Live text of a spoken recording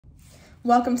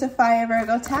Welcome to Fire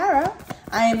Virgo Tarot.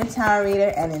 I am a tarot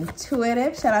reader and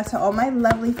intuitive. Shout out to all my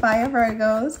lovely Fire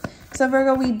Virgos. So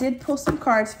Virgo, we did pull some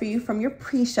cards for you from your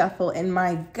pre-shuffle, and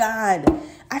my God,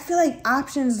 I feel like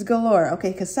options galore,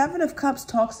 okay? Because Seven of Cups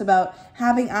talks about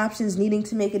having options, needing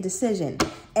to make a decision.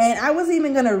 And I wasn't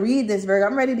even going to read this, Virgo.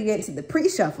 I'm ready to get into the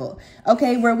pre-shuffle,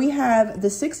 okay? Where we have the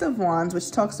Six of Wands,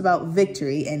 which talks about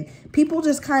victory and people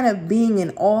just kind of being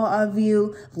in awe of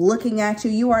you, looking at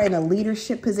you. You are in a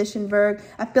leadership position, Virgo.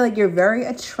 I feel like you're very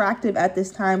attractive at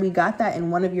this time. We got that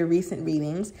in one of your recent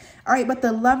readings. All right, but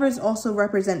the Lovers also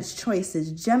represents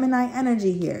choices. Gemini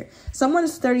energy here.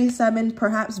 Someone's 37,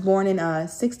 perhaps born in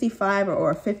 65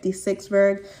 or 56,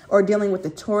 Virgo, or dealing with the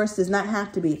Taurus, does not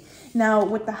have to be. Now,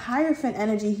 with the Hierophant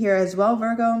energy here as well,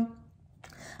 Virgo,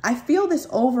 I feel this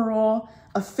overall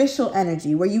official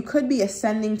energy where you could be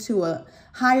ascending to a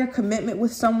higher commitment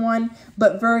with someone.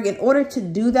 But Virgo, in order to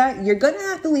do that, you're going to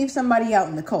have to leave somebody out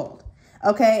in the cold.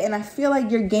 Okay, and I feel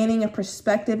like you're gaining a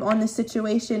perspective on the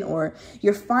situation, or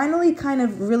you're finally kind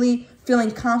of really feeling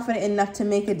confident enough to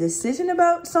make a decision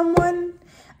about someone.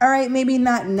 All right, maybe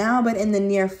not now, but in the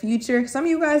near future. Some of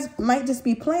you guys might just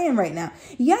be playing right now.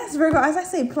 Yes, Virgo, as I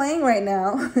say playing right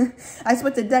now, I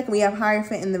split the deck and we have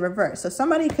Hierophant in the reverse. So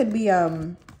somebody could be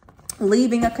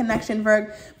leaving a connection,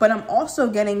 Virgo, but I'm also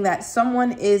getting that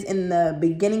someone is in the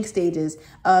beginning stages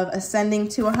of ascending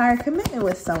to a higher commitment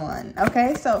with someone.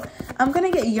 Okay, so I'm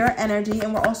going to get your energy,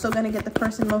 and we're also going to get the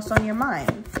person most on your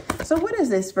mind. So what is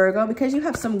this, Virgo? Because you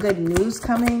have some good news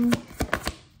coming.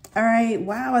 All right,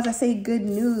 wow, as I say good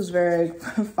news, Virgo.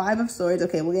 Five of Swords.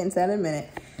 Okay, we'll get into that in a minute.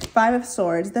 Five of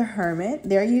Swords, the Hermit.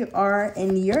 There you are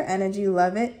in your energy,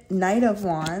 love it. Knight of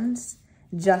Wands,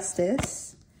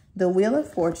 Justice, the Wheel of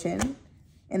Fortune,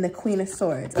 and the Queen of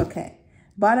Swords. Okay.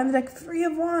 Bottom of the deck, Three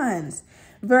of Wands.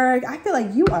 Virgo, I feel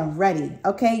like you are ready.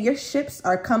 Okay. Your ships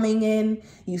are coming in.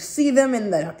 You see them in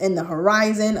the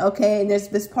horizon. Okay. And there's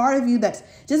this part of you that's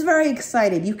just very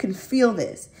excited. You can feel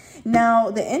this. Now,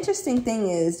 the interesting thing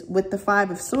is with the Five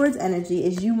of Swords energy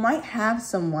is you might have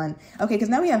someone. Okay. Because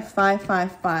now we have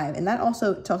 555. And that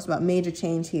also talks about major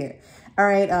change here. All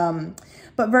right.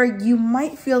 But Virgo, you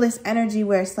might feel this energy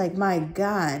where it's like, my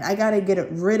God, I got to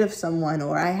get rid of someone,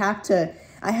 or I have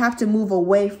to move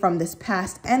away from this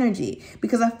past energy,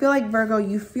 because I feel like, Virgo,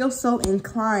 you feel so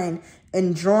inclined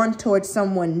and drawn towards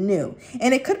someone new.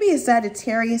 And it could be a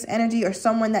Sagittarius energy, or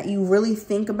someone that you really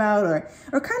think about, or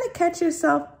kind of catch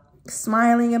yourself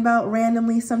smiling about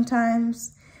randomly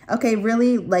sometimes. Okay,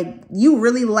 really, like, you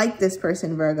really like this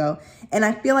person, Virgo. And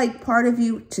I feel like part of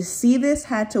you, to see this,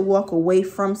 had to walk away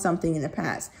from something in the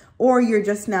past. Or you're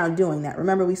just now doing that.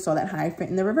 Remember, we saw that Hierophant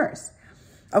in the reverse.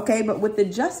 Okay, but with the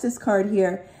Justice card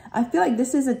here, I feel like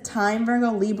this is a time,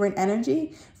 Virgo, Libran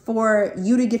energy, for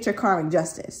you to get your karmic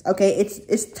justice. Okay,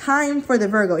 it's time for the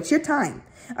Virgo. It's your time.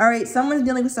 All right, someone's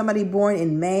dealing with somebody born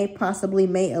in May, possibly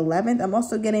May 11th. I'm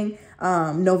also getting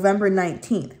November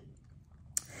 19th.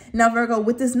 Now, Virgo,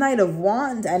 with this Knight of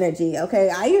Wands energy, okay,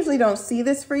 I usually don't see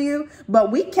this for you, but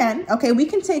we can, okay, we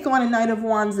can take on a Knight of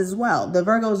Wands as well. The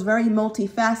Virgo is very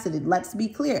multifaceted, let's be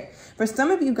clear. For some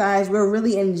of you guys, we're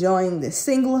really enjoying the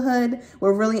singlehood.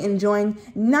 We're really enjoying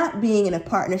not being in a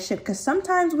partnership, because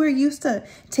sometimes we're used to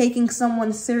taking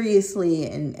someone seriously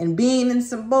and being in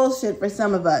some bullshit for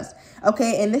some of us,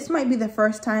 okay? And this might be the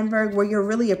first time, Virgo, where you're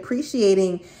really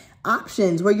appreciating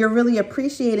options, where you're really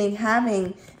appreciating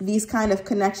having these kind of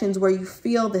connections where you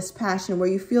feel this passion, where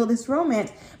you feel this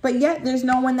romance, but yet there's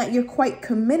no one that you're quite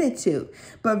committed to.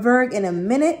 But Virgo, in a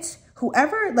minute,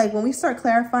 whoever, like when we start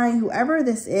clarifying whoever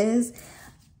this is,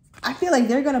 I feel like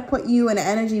they're going to put you in an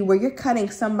energy where you're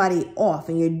cutting somebody off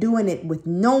and you're doing it with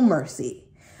no mercy.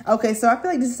 Okay, so I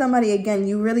feel like this is somebody, again,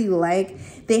 you really like.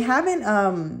 They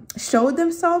haven't showed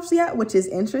themselves yet, which is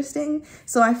interesting.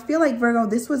 So I feel like, Virgo,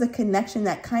 this was a connection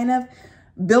that kind of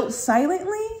built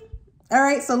silently. All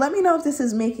right, so let me know if this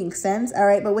is making sense. All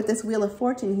right, but with this Wheel of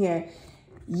Fortune here,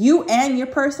 you and your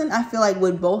person, I feel like,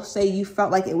 would both say you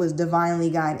felt like it was divinely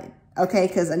guided. Okay,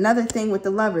 because another thing with the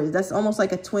Lovers, that's almost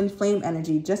like a twin flame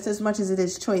energy, just as much as it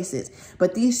is choices.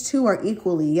 But these two are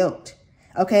equally yoked.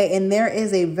 Okay, and there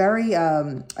is a very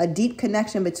a deep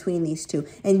connection between these two.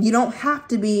 And you don't have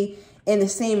to be in the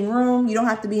same room. You don't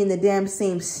have to be in the damn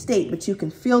same state, but you can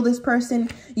feel this person.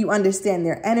 You understand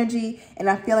their energy. And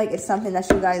I feel like it's something that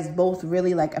you guys both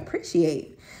really like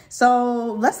appreciate. So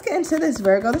let's get into this,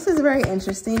 Virgo. This is very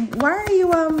interesting. Why are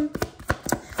you,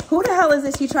 who the hell is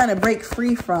this you trying to break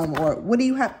free from? Or what do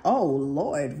you have? Oh,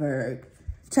 Lord, Virgo.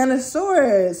 Ten of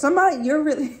Swords. Somebody, you're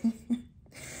really...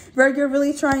 Virgo, you're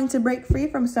really trying to break free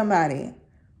from somebody.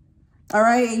 All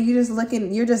right, and you're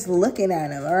just looking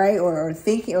at him, all right, or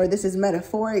thinking, or this is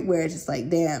metaphoric, where it's just like,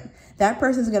 damn, that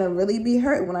person's gonna really be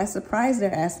hurt when I surprise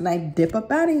their ass and I dip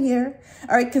up out of here.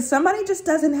 All right, because somebody just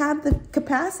doesn't have the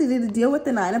capacity to deal with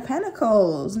the Nine of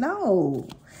Pentacles. No.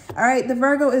 All right, the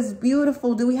Virgo is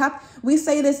beautiful. We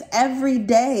say this every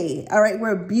day. All right,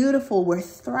 we're beautiful, we're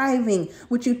thriving.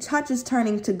 What you touch is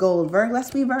turning to gold. Virgo,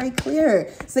 let's be very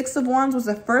clear. Six of Wands was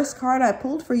the first card I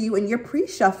pulled for you in your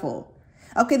pre-shuffle.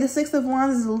 Okay, the Six of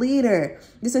Wands is a leader.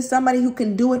 This is somebody who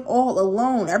can do it all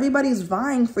alone. Everybody's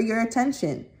vying for your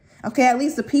attention. Okay, at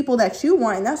least the people that you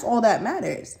want, and that's all that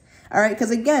matters. All right,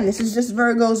 because again, this is just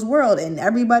Virgo's world, and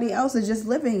everybody else is just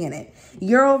living in it.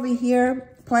 You're over here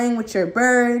playing with your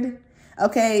bird,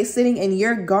 okay, sitting in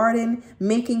your garden,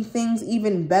 making things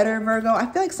even better, Virgo. I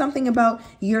feel like something about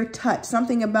your touch,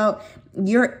 something about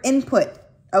your input,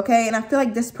 okay? And I feel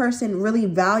like this person really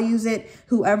values it,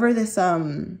 whoever this,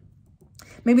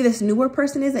 maybe this newer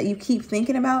person is that you keep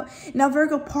thinking about. Now,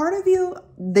 Virgo, part of you,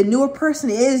 the newer person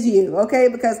is you, okay?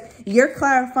 Because you're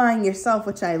clarifying yourself,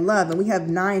 which I love. And we have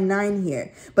 9-9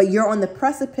 here. But you're on the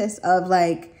precipice of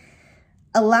like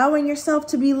allowing yourself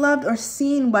to be loved or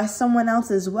seen by someone else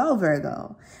as well,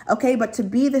 Virgo. Okay, but to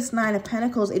be this Nine of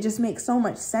Pentacles, it just makes so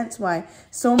much sense why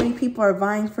so many people are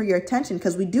vying for your attention,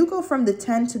 because we do go from the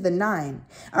 10 to the 9.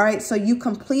 All right, so you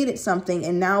completed something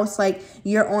and now it's like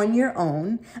you're on your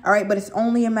own. All right, but it's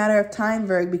only a matter of time,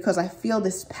 Virgo, because I feel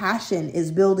this passion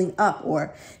is building up,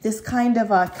 or this kind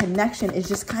of connection is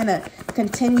just kind of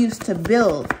continues to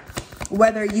build.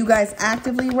 Whether you guys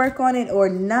actively work on it or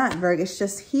not, Virgo, it's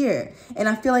just here. And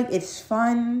I feel like it's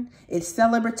fun. It's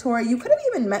celebratory. You could have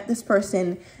even met this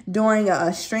person during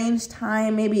a strange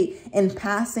time, maybe in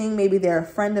passing. Maybe they're a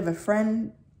friend of a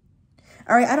friend.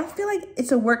 All right, I don't feel like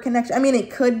it's a work connection. I mean, it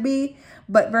could be,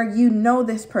 but Virgo, you know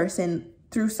this person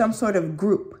through some sort of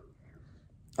group.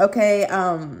 Okay,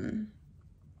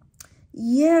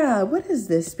 yeah, what is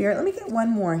this, Spirit? Let me get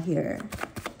one more here.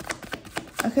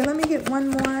 Okay, let me get one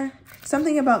more.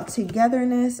 Something about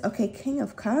togetherness. Okay, King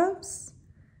of Cups.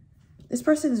 This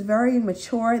person is very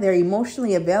mature. They're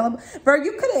emotionally available. Virgo,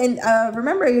 you could have,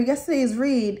 remember yesterday's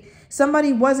read,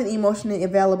 somebody wasn't emotionally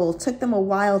available. It took them a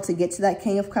while to get to that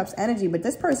King of Cups energy, but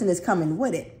this person is coming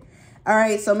with it. All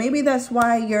right, so maybe that's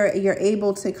why you're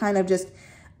able to kind of just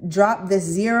drop this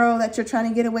 0 that you're trying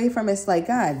to get away from. It's like,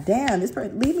 God damn, this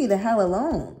person, leave me the hell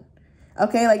alone.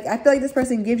 Okay, like I feel like this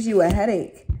person gives you a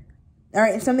headache. All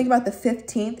right, and something about the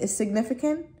 15th is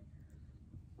significant.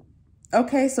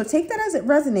 Okay, so take that as it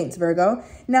resonates, Virgo.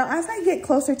 Now, as I get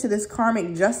closer to this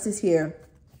karmic justice here,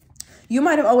 you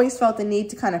might have always felt the need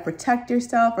to kind of protect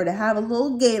yourself or to have a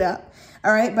little gate up.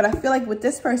 All right, but I feel like with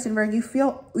this person, Virgo, you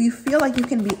feel like you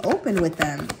can be open with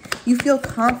them. You feel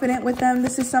confident with them.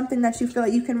 This is something that you feel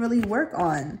like you can really work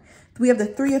on. We have the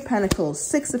 3 of Pentacles,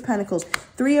 6 of Pentacles.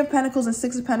 3 of Pentacles and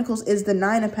 6 of Pentacles is the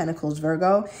 9 of Pentacles,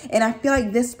 Virgo. And I feel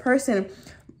like this person,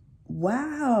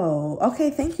 wow. Okay,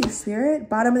 thank you, Spirit.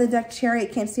 Bottom of the deck,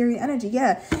 Chariot, Cancerian energy.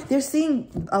 Yeah, they're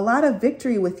seeing a lot of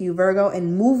victory with you, Virgo,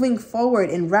 and moving forward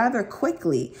and rather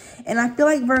quickly. And I feel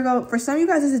like, Virgo, for some of you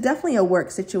guys, this is definitely a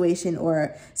work situation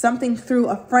or something through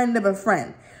a friend of a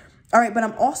friend. All right, but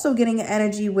I'm also getting an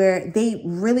energy where they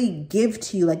really give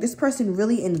to you. Like this person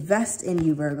really invests in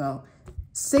you, Virgo.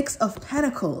 6 of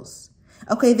Pentacles.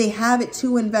 Okay, they have it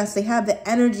to invest. They have the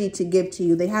energy to give to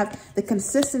you. They have the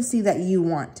consistency that you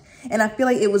want. And I feel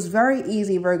like it was very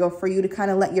easy, Virgo, for you to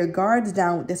kind of let your guards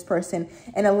down with this person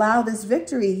and allow this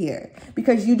victory here.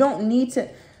 Because you don't need to...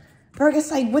 Virgo,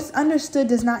 it's like what's understood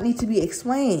does not need to be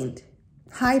explained.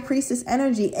 High Priestess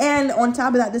energy. And on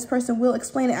top of that, this person will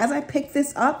explain it. As I pick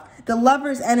this up, the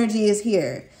Lover's energy is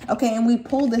here. Okay, and we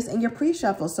pulled this in your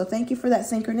pre-shuffle. So thank you for that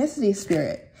synchronicity,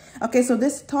 Spirit. Okay, so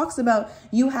this talks about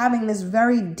you having this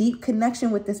very deep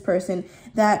connection with this person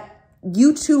that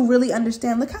you two really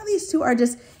understand. Look how these two are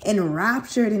just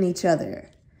enraptured in each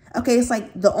other. Okay, it's like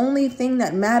the only thing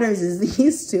that matters is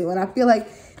these two. And I feel like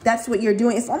that's what you're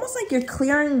doing. It's almost like you're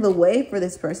clearing the way for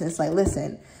this person. It's like,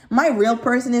 listen, my real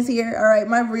person is here. All right,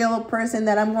 my real person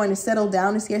that I'm going to settle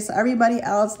down is here. So everybody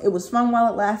else, it was fun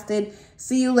while it lasted.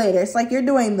 See you later. It's like you're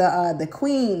doing the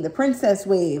queen, the princess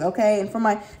wave, okay? And for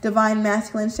my divine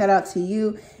masculine, shout out to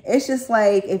you. It's just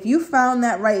like, if you found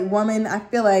that right woman, I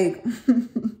feel like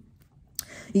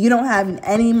you don't have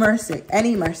any mercy,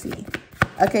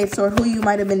 Okay, so who you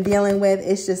might have been dealing with,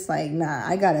 it's just like, nah,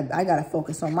 I gotta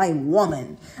focus on my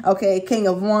woman. Okay, King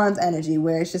of Wands energy,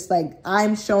 where it's just like,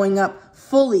 I'm showing up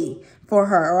fully for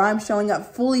her, or I'm showing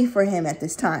up fully for him at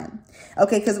this time.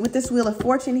 Okay, because with this Wheel of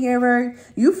Fortune here, Virgo,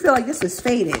 you feel like this is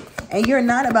fated, and you're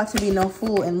not about to be no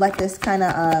fool and let this kind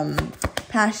of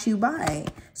pass you by.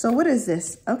 So what is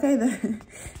this? Okay,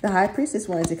 the High Priestess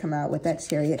wanted to come out with that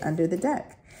Chariot under the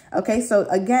deck. Okay, so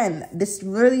again, this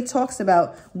really talks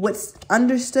about what's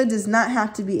understood does not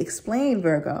have to be explained,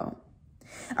 Virgo.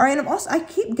 All right, and I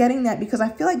keep getting that because I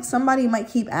feel like somebody might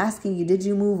keep asking you, did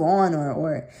you move on,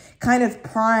 or kind of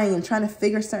prying and trying to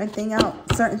figure certain things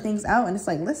out. And it's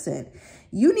like, listen,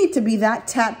 you need to be that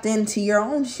tapped into your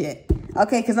own shit.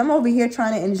 Okay, because I'm over here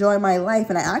trying to enjoy my life,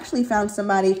 and I actually found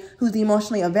somebody who's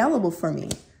emotionally available for me.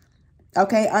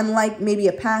 Okay, unlike maybe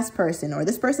a past person, or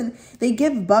this person, they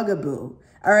give bugaboo.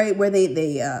 All right, where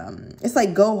it's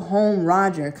like go home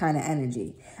Roger kind of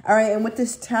energy. All right, and with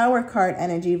this Tower card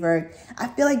energy, Virg, I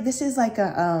feel like this is like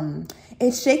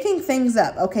it's shaking things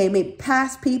up. Okay, maybe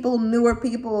past people, newer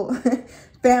people,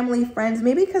 family, friends,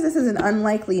 maybe because this is an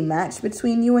unlikely match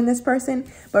between you and this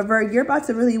person. But Virg, you're about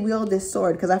to really wield this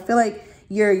sword because I feel like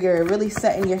you're really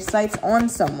setting your sights on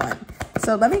someone.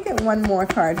 So let me get one more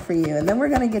card for you, and then we're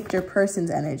going to get your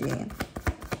person's energy.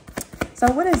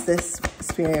 So what is this,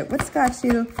 Spirit? What's got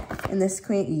you in this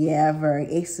Queen? Yeah, Virg,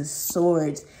 Ace of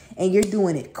Swords. And you're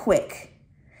doing it quick.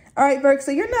 All right, Virg, so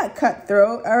you're not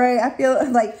cutthroat, all right? I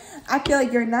feel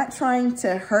like you're not trying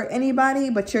to hurt anybody,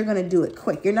 but you're going to do it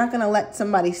quick. You're not going to let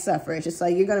somebody suffer. It's just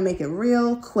like you're going to make it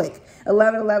real quick.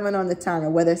 11:11 on the timer,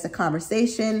 whether it's a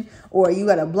conversation or you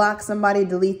got to block somebody,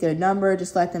 delete their number,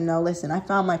 just let them know, listen, I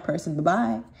found my person,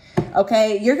 bye-bye.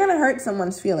 Okay, you're going to hurt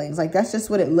someone's feelings. Like, that's just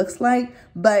what it looks like,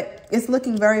 but it's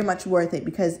looking very much worth it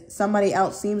because somebody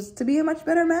else seems to be a much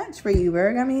better match for you,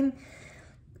 Virg. I mean,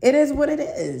 it is what it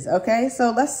is, okay?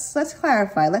 So let's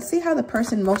clarify. Let's see how the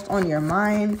person most on your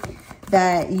mind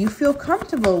that you feel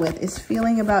comfortable with is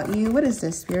feeling about you. What is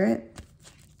this, Spirit?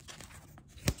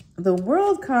 The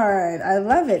World card. I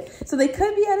love it. So they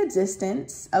could be at a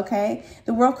distance, okay?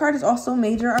 The World card is also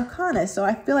major arcana. So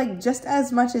I feel like just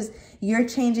as much as you're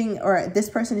changing, or this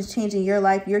person is changing your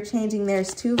life, you're changing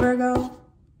theirs too, Virgo.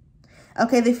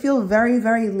 Okay, they feel very,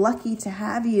 very lucky to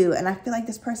have you. And I feel like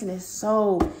this person is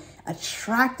so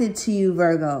attracted to you,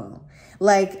 Virgo.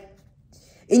 Like,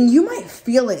 and you might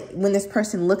feel it when this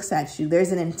person looks at you.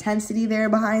 There's an intensity there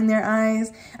behind their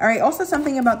eyes. All right. Also,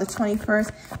 something about the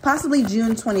 21st, possibly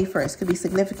June 21st, could be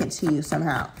significant to you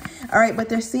somehow. All right. But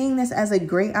they're seeing this as a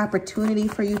great opportunity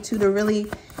for you two to really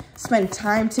spend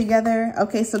time together.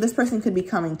 Okay. So this person could be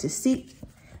coming to seek.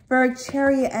 Virg,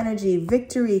 Chariot energy,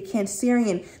 victory,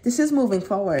 Cancerian. This is moving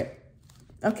forward.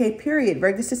 Okay. Period.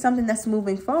 Virg, this is something that's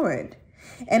moving forward.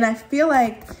 And I feel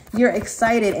like you're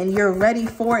excited and you're ready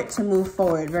for it to move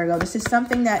forward, Virgo. This is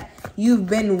something that you've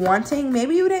been wanting.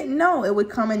 Maybe you didn't know it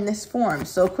would come in this form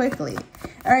so quickly.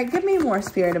 All right, give me more,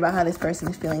 Spirit, about how this person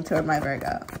is feeling toward my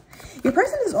Virgo. Your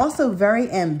person is also very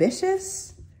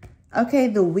ambitious. Okay,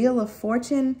 the Wheel of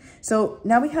Fortune. So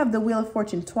now we have the Wheel of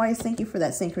Fortune twice. Thank you for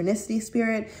that synchronicity,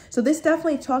 Spirit. So this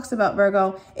definitely talks about,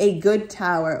 Virgo, a good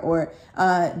tower or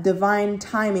divine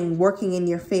timing working in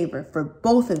your favor for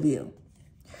both of you.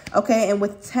 Okay, and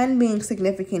with 10 being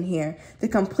significant here, the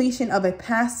completion of a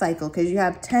past cycle, because you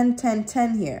have 10, 10,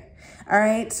 10 here. All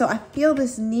right, so I feel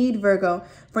this need, Virgo,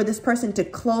 for this person to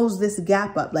close this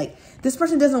gap up. Like, this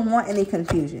person doesn't want any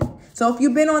confusion. So if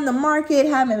you've been on the market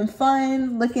having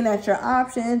fun, looking at your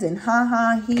options and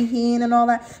ha-ha, he and all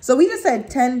that. So we just said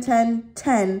 10, 10,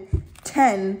 10,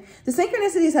 10. The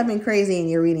synchronicities have been crazy in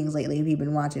your readings lately if you've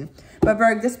been watching. But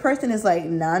Virg, this person is like,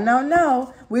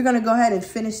 no. We're going to go ahead and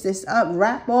finish this up.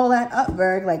 Wrap all that up,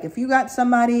 Virg. Like, if you got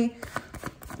somebody,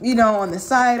 you know, on the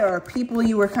side or people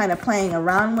you were kind of playing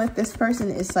around with, this person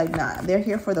is like, nah, they're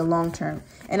here for the long term.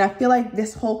 And I feel like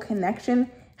this whole connection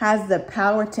has the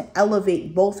power to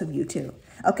elevate both of you two.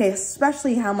 Okay,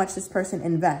 especially how much this person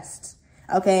invests.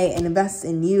 Okay, and invests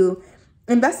in you.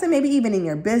 Invest in maybe even in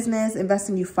your business, invest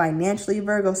in you financially,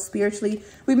 Virgo, spiritually.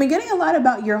 We've been getting a lot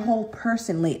about your whole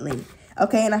person lately,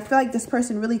 okay? And I feel like this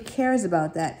person really cares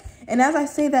about that. And as I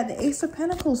say that, the Ace of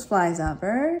Pentacles flies out,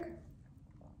 Virg.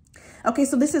 Okay,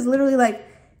 so this is literally like,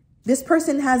 this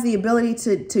person has the ability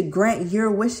to grant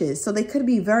your wishes. So they could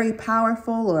be very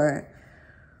powerful or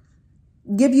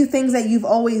give you things that you've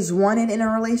always wanted in a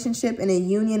relationship, in a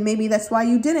union. Maybe that's why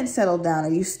you didn't settle down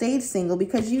or you stayed single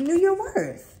because you knew your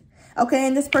worth. Okay,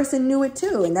 and this person knew it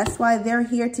too, and that's why they're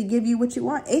here to give you what you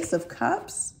want. Ace of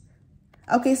Cups.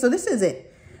 Okay, so this is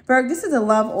it. Virg, this is a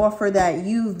love offer that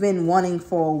you've been wanting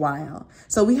for a while.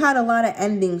 So we had a lot of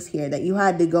endings here that you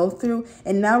had to go through,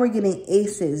 and now we're getting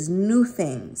aces, new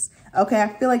things. Okay, I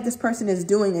feel like this person is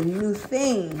doing a new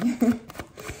thing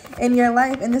in your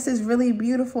life, and this is really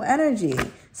beautiful energy.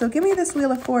 So give me this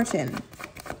Wheel of Fortune.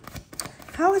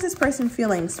 How is this person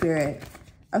feeling, Spirit?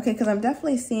 Okay, because I'm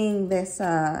definitely seeing this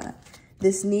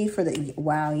this need for the,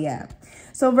 wow, yeah.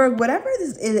 So Virgo, whatever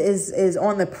is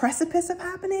on the precipice of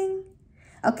happening,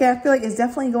 okay, I feel like it's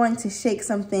definitely going to shake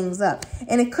some things up.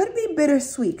 And it could be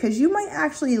bittersweet because you might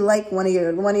actually like one of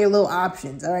your little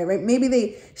options, all right? Maybe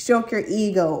they stroke your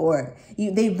ego, or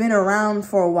they've been around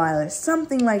for a while or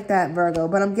something like that, Virgo.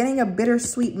 But I'm getting a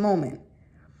bittersweet moment.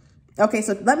 Okay,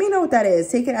 so let me know what that is.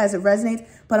 Take it as it resonates.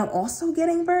 But I'm also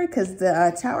getting, Virgo, because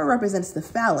the Tower represents the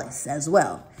phallus as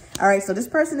well. All right, so this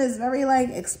person is very like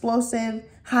explosive,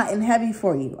 hot and heavy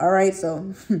for you. All right,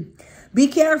 so be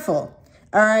careful.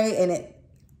 All right, and it.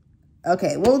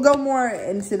 Okay, we'll go more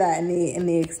into that in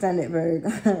the extended Virgo.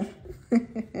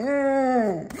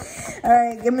 All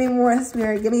right, give me more,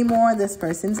 Spirit. Give me more of this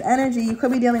person's energy. You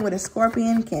could be dealing with a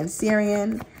Scorpion,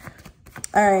 Cancerian.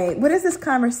 All right, what is this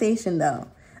conversation though?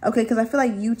 Okay, because I feel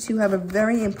like you two have a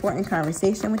very important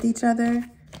conversation with each other.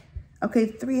 Okay,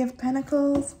 3 of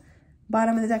Pentacles.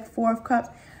 Bottom of the deck, 4 of Cups.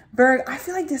 Virgo, I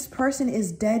feel like this person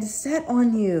is dead set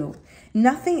on you.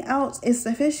 Nothing else is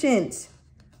sufficient.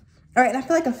 All right, and I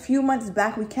feel like a few months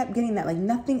back, we kept getting that. Like,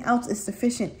 nothing else is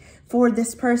sufficient for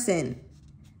this person.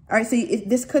 All right, so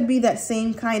this could be that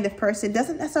same kind of person. It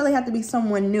doesn't necessarily have to be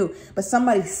someone new, but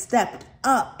somebody stepped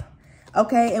up.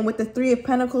 Okay, and with the 3 of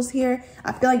Pentacles here,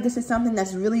 I feel like this is something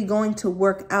that's really going to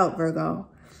work out, Virgo.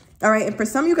 All right, and for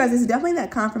some of you guys, this is definitely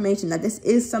that confirmation that this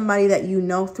is somebody that you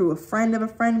know through a friend of a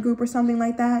friend group or something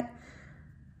like that.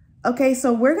 Okay,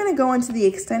 so we're going to go into the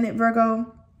extended,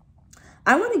 Virgo.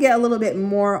 I want to get a little bit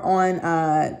more on,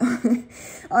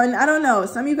 I don't know,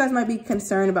 some of you guys might be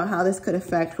concerned about how this could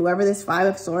affect whoever this 5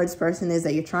 of Swords person is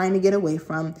that you're trying to get away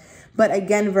from. But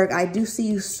again, Virgo, I do see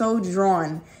you so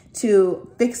drawn to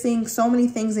fixing so many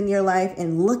things in your life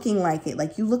and looking like it.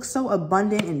 Like, you look so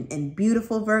abundant and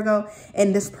beautiful, Virgo.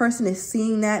 And this person is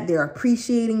seeing that. They're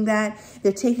appreciating that.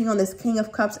 They're taking on this King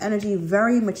of Cups energy,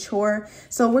 very mature.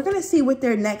 So we're going to see what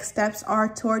their next steps are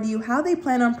toward you, how they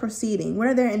plan on proceeding. What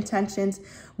are their intentions?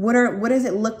 What does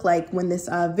it look like when this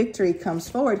victory comes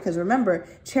forward? Because remember,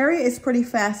 Chariot is pretty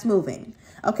fast moving.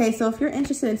 Okay, so if you're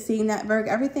interested in seeing that,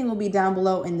 Virgo, everything will be down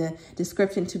below in the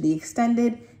description to the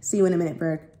extended. See you in a minute,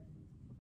 Virgo.